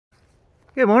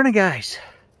Good morning, guys.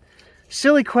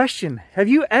 Silly question. Have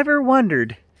you ever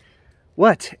wondered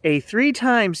what a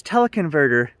 3x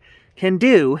teleconverter can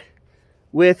do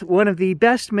with one of the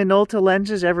best Minolta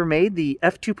lenses ever made, the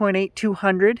F2.8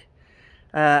 200,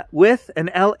 with an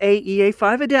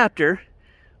LAEA5 adapter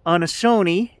on a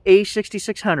Sony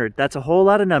A6600? That's a whole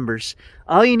lot of numbers.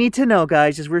 All you need to know,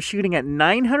 guys, is we're shooting at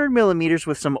 900mm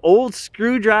with some old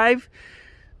screw drive.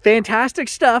 Fantastic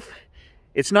stuff.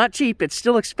 It's not cheap, it's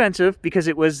still expensive because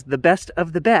it was the best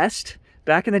of the best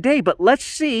back in the day. But let's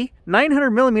see,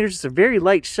 900mm is a very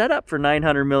light setup for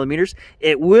 900mm.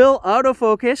 It will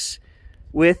autofocus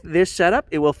with this setup.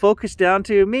 It will focus down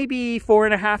to maybe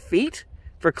 4.5 feet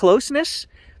for closeness.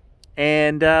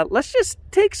 And let's just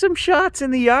take some shots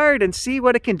in the yard and see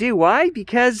what it can do. Why?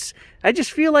 Because I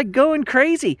just feel like going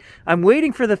crazy. I'm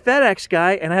waiting for the FedEx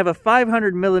guy, and I have a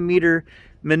 500mm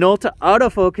Minolta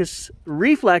autofocus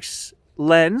reflex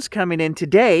lens coming in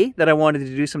today that I wanted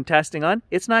to do some testing on.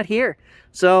 It's not here.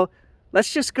 So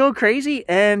let's just go crazy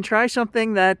and try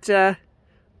something that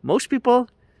most people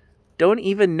don't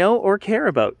even know or care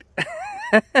about.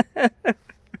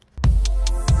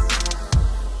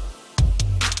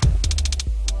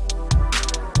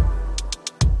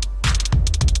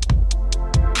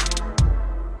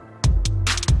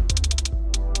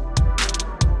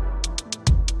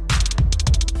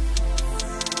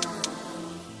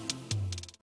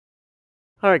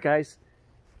 Alright guys,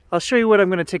 I'll show you what I'm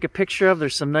going to take a picture of.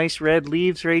 There's some nice red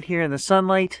leaves right here in the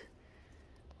sunlight.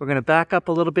 We're going to back up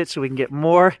a little bit so we can get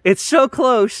more. It's so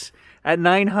close at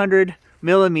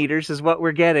 900mm is what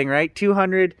we're getting, right?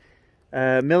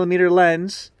 200mm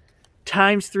lens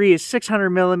times 3 is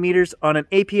 600mm on an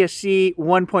APS-C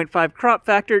 1.5 crop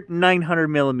factor,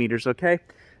 900mm, okay?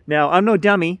 Now, I'm no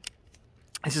dummy.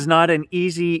 This is not an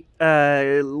easy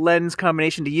lens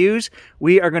combination to use.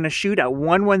 We are going to shoot at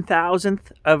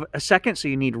 1/1000th of a second, so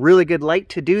you need really good light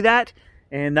to do that.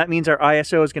 And that means our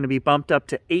ISO is going to be bumped up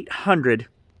to 800.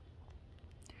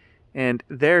 And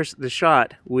there's the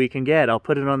shot we can get. I'll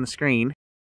put it on the screen.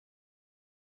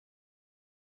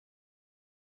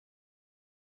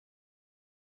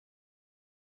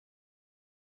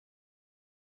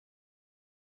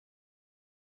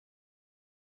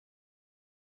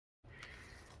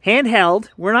 Handheld.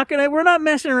 We're not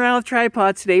messing around with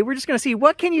tripods today. We're just gonna see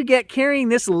what can you get carrying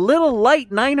this little light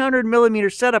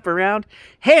 900mm setup around.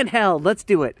 Handheld. Let's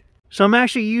do it. So I'm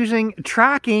actually using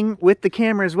tracking with the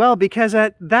camera as well, because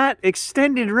at that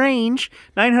extended range,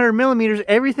 900mm,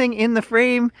 everything in the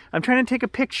frame, I'm trying to take a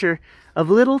picture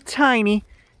of little tiny,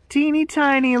 teeny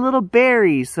tiny little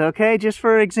berries, okay, just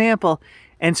for example.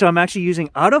 And so I'm actually using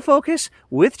autofocus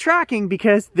with tracking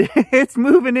because it's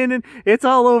moving in and it's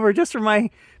all over just from my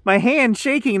hand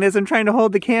shaking as I'm trying to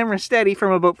hold the camera steady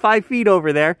from about 5 feet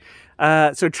over there.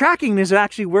 So tracking is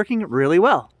actually working really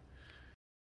well.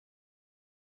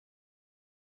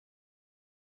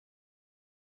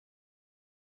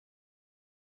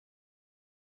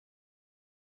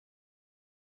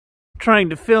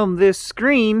 Trying to film this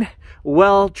screen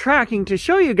while tracking to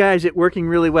show you guys it working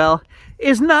really well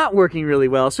is not working really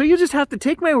well. So you just have to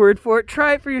take my word for it.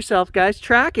 Try it for yourself, guys.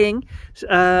 Tracking,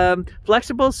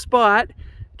 flexible spot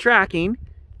tracking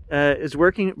is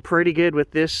working pretty good with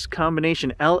this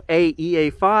combination.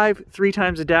 LAEA5,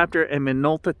 3x adapter, and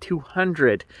Minolta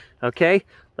 200. Okay,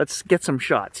 let's get some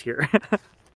shots here.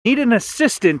 Need an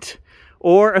assistant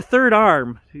or a third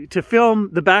arm to film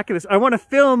the back of this. I want to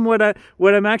film what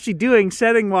I'm actually doing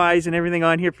setting-wise and everything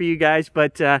on here for you guys,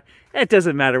 but it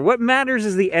doesn't matter. What matters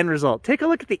is the end result. Take a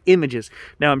look at the images.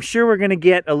 Now, I'm sure we're going to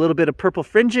get a little bit of purple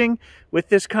fringing with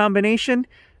this combination.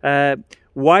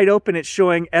 Wide open, it's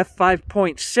showing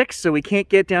F5.6, so we can't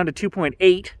get down to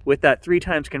 2.8 with that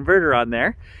 3x converter on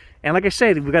there. And like I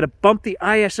said, we've got to bump the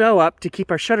ISO up to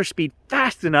keep our shutter speed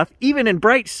fast enough, even in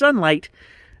bright sunlight,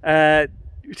 to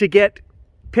get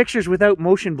pictures without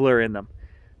motion blur in them.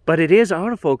 But it is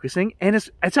autofocusing, and it's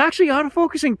actually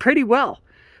autofocusing pretty well.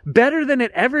 Better than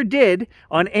it ever did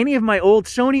on any of my old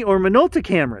Sony or Minolta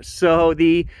cameras. So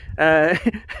the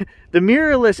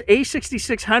mirrorless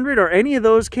A6600 or any of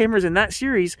those cameras in that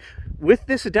series with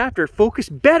this adapter focus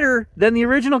better than the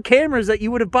original cameras that you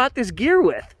would have bought this gear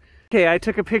with. Okay, I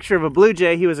took a picture of a blue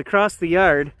jay. He was across the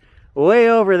yard,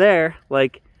 way over there,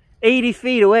 like 80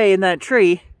 feet away in that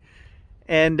tree.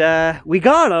 And we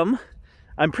got him.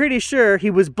 I'm pretty sure he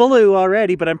was blue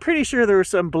already, but I'm pretty sure there was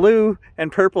some blue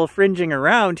and purple fringing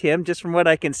around him, just from what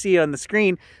I can see on the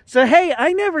screen. So hey,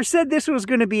 I never said this was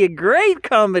going to be a great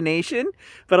combination,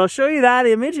 but I'll show you that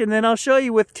image, and then I'll show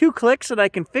you with 2 clicks that I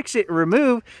can fix it and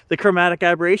remove the chromatic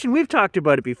aberration. We've talked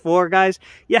about it before, guys.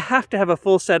 You have to have a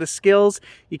full set of skills.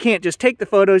 You can't just take the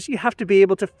photos. You have to be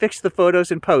able to fix the photos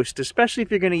in post, especially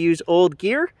if you're going to use old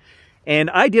gear.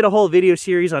 And I did a whole video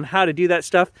series on how to do that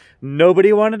stuff.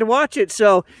 Nobody wanted to watch it,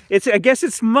 so I guess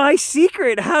it's my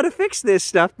secret how to fix this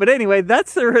stuff. But anyway,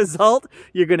 that's the result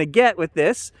you're going to get with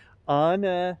this on,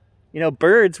 you know,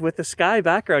 birds with the sky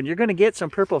background. You're going to get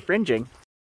some purple fringing.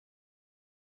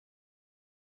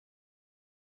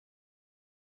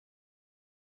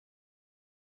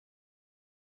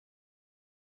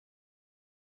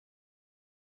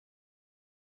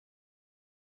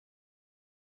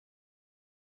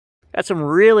 Got some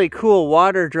really cool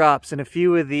water drops in a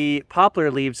few of the poplar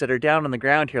leaves that are down on the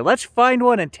ground here. Let's find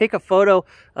one and take a photo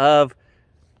of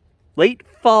late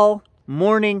fall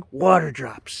morning water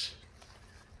drops.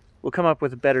 We'll come up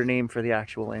with a better name for the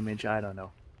actual image. I don't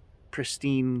know.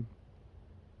 Pristine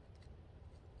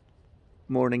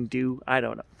morning dew. I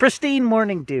don't know. Pristine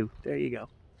morning dew. There you go.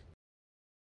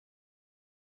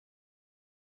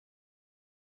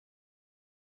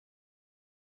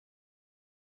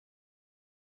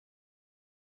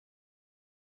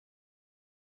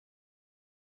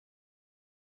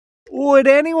 Would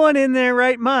anyone in their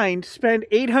right mind spend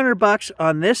 $800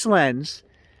 on this lens,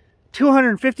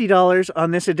 $250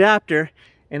 on this adapter,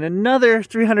 and another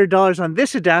 $300 on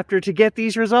this adapter to get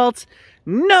these results?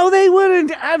 No, they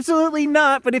wouldn't. Absolutely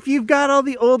not. But if you've got all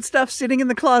the old stuff sitting in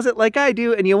the closet like I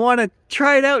do, and you want to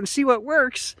try it out and see what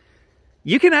works,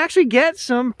 you can actually get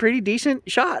some pretty decent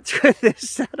shots with this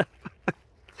setup.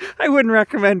 I wouldn't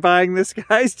recommend buying this,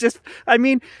 guys. I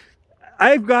mean,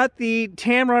 I've got the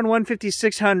Tamron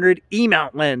 15600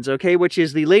 E-mount lens, okay, which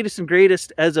is the latest and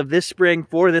greatest as of this spring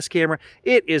for this camera.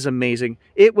 It is amazing.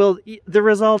 The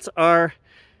results are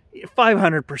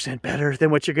 500% better than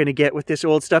what you're going to get with this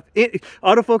old stuff.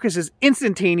 Autofocus is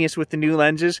instantaneous with the new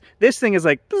lenses. This thing is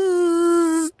like,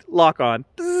 lock on,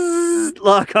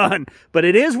 lock on. But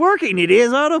it is working. It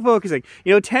is autofocusing.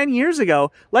 You know, 10 years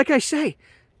ago, like I say,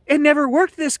 it never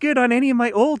worked this good on any of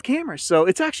my old cameras. So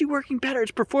it's actually working better.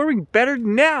 It's performing better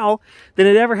now than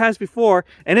it ever has before.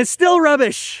 And it's still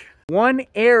rubbish. One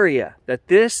area that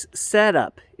this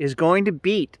setup is going to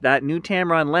beat that new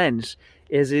Tamron lens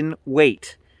is in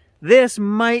weight. This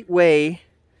might weigh,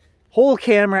 whole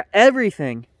camera,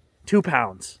 everything, 2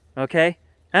 pounds. Okay?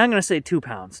 I'm going to say 2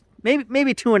 pounds.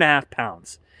 Maybe 2.5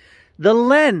 pounds. The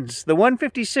lens, the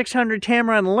 15600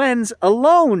 Tamron lens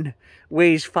alone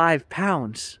weighs 5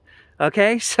 pounds.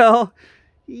 Okay, so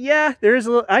yeah, there's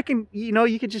a little,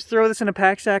 you could just throw this in a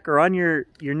pack sack or on your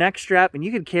neck strap, and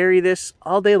you could carry this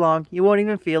all day long. You won't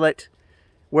even feel it.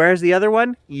 Whereas the other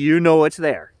one, you know it's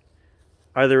there.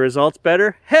 Are the results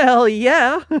better? Hell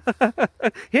yeah.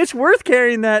 It's worth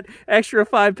carrying that extra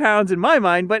 5 pounds in my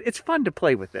mind, but it's fun to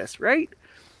play with this, right?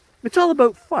 It's all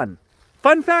about fun.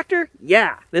 Fun factor?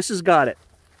 Yeah, this has got it.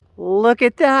 Look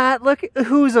at that. Look,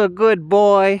 who's a good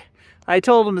boy? I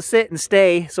told him to sit and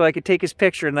stay so I could take his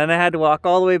picture, and then I had to walk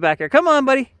all the way back here. Come on,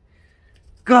 buddy.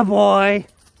 Good boy.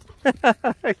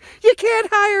 You can't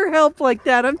hire help like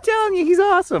that. I'm telling you, he's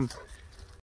awesome.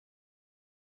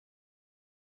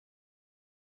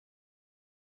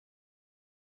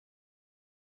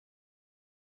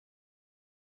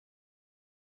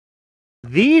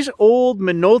 These old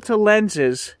Minolta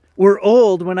lenses were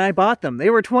old when I bought them. They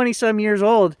were 20-some years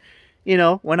old, you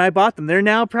know, when I bought them. They're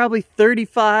now probably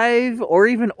 35 or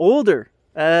even older.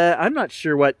 I'm not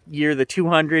sure what year the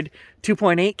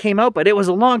 2.8 came out, but it was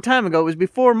a long time ago. It was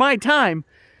before my time.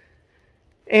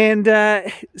 And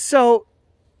so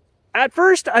at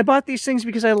first I bought these things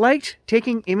because I liked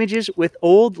taking images with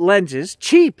old lenses,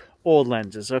 cheap old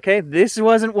lenses, okay? This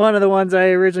wasn't one of the ones I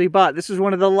originally bought. This was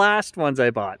one of the last ones I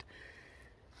bought.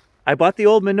 I bought the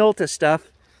old Minolta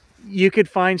stuff. You could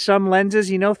find some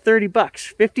lenses, you know, 30 bucks,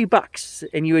 50 bucks,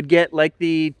 and you would get like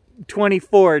the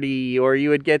 2040, or you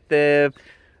would get the,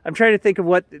 I'm trying to think of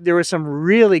what, there were some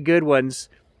really good ones.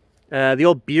 The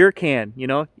old beer can, you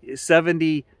know,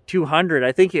 7200.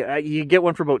 I think you get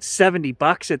one for about 70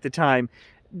 bucks at the time.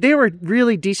 They were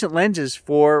really decent lenses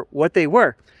for what they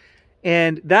were.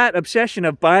 And that obsession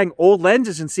of buying old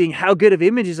lenses and seeing how good of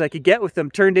images I could get with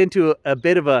them turned into a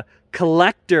bit of a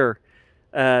collector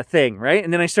thing, right?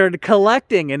 And then I started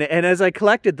collecting, and as I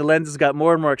collected, the lenses got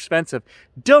more and more expensive.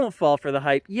 Don't fall for the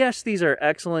hype. Yes, these are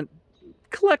excellent,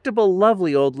 collectible,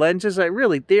 lovely old lenses.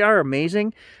 They are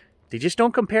amazing. They just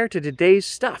don't compare to today's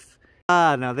stuff.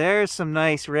 Ah, now there's some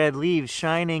nice red leaves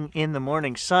shining in the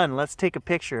morning sun. Let's take a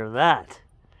picture of that.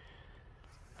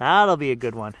 That'll be a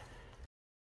good one.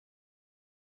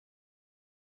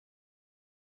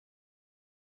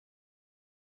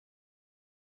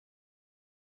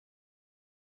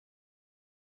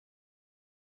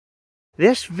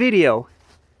 This video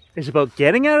is about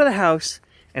getting out of the house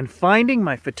and finding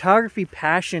my photography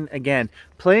passion again.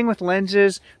 Playing with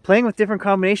lenses, playing with different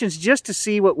combinations just to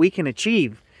see what we can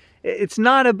achieve. It's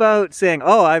not about saying,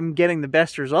 oh, I'm getting the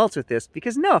best results with this.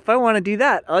 Because no, if I want to do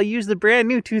that, I'll use the brand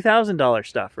new $2,000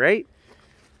 stuff, right?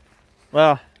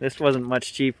 Well, this wasn't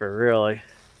much cheaper, really.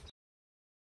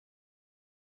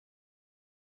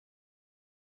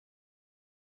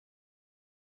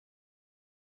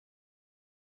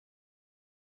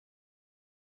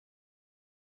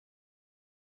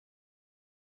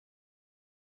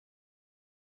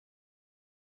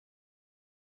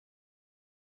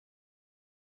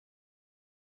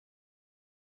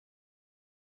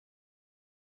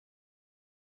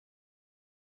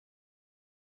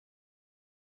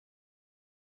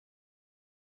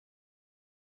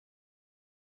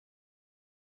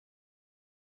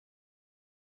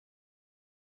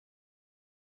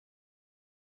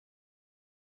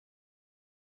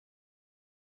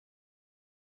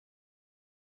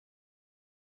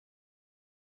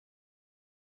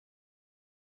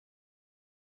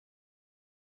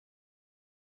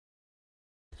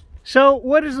 So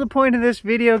what is the point of this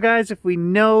video, guys, if we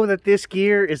know that this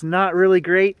gear is not really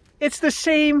great? It's the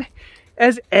same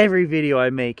as every video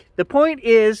I make. The point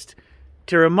is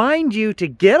to remind you to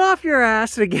get off your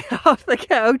ass, to get off the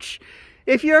couch.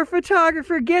 If you're a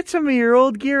photographer, get some of your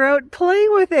old gear out, play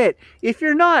with it. If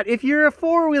you're not, if you're a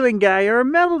four-wheeling guy or a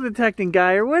metal detecting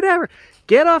guy or whatever,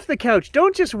 get off the couch.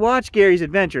 Don't just watch Gary's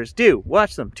adventures.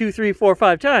 Watch them 2, 3, 4,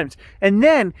 5 times. And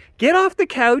then get off the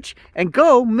couch and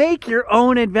go make your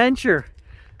own adventure.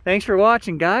 Thanks for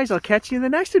watching, guys. I'll catch you in the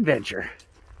next adventure.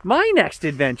 My next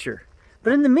adventure.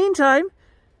 But in the meantime,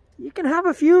 you can have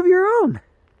a few of your own.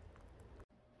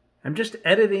 I'm just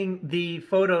editing the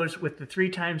photos with the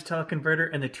 3x teleconverter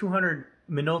and the 200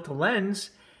 Minolta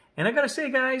lens. And I gotta say,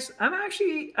 guys,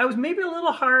 I was maybe a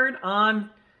little hard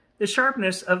on the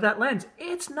sharpness of that lens.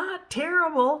 It's not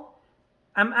terrible.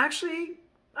 I'm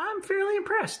fairly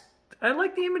impressed. I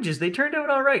like the images. They turned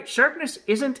out all right. Sharpness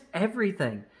isn't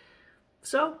everything.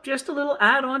 So just a little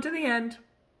add on to the end.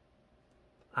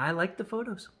 I like the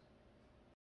photos.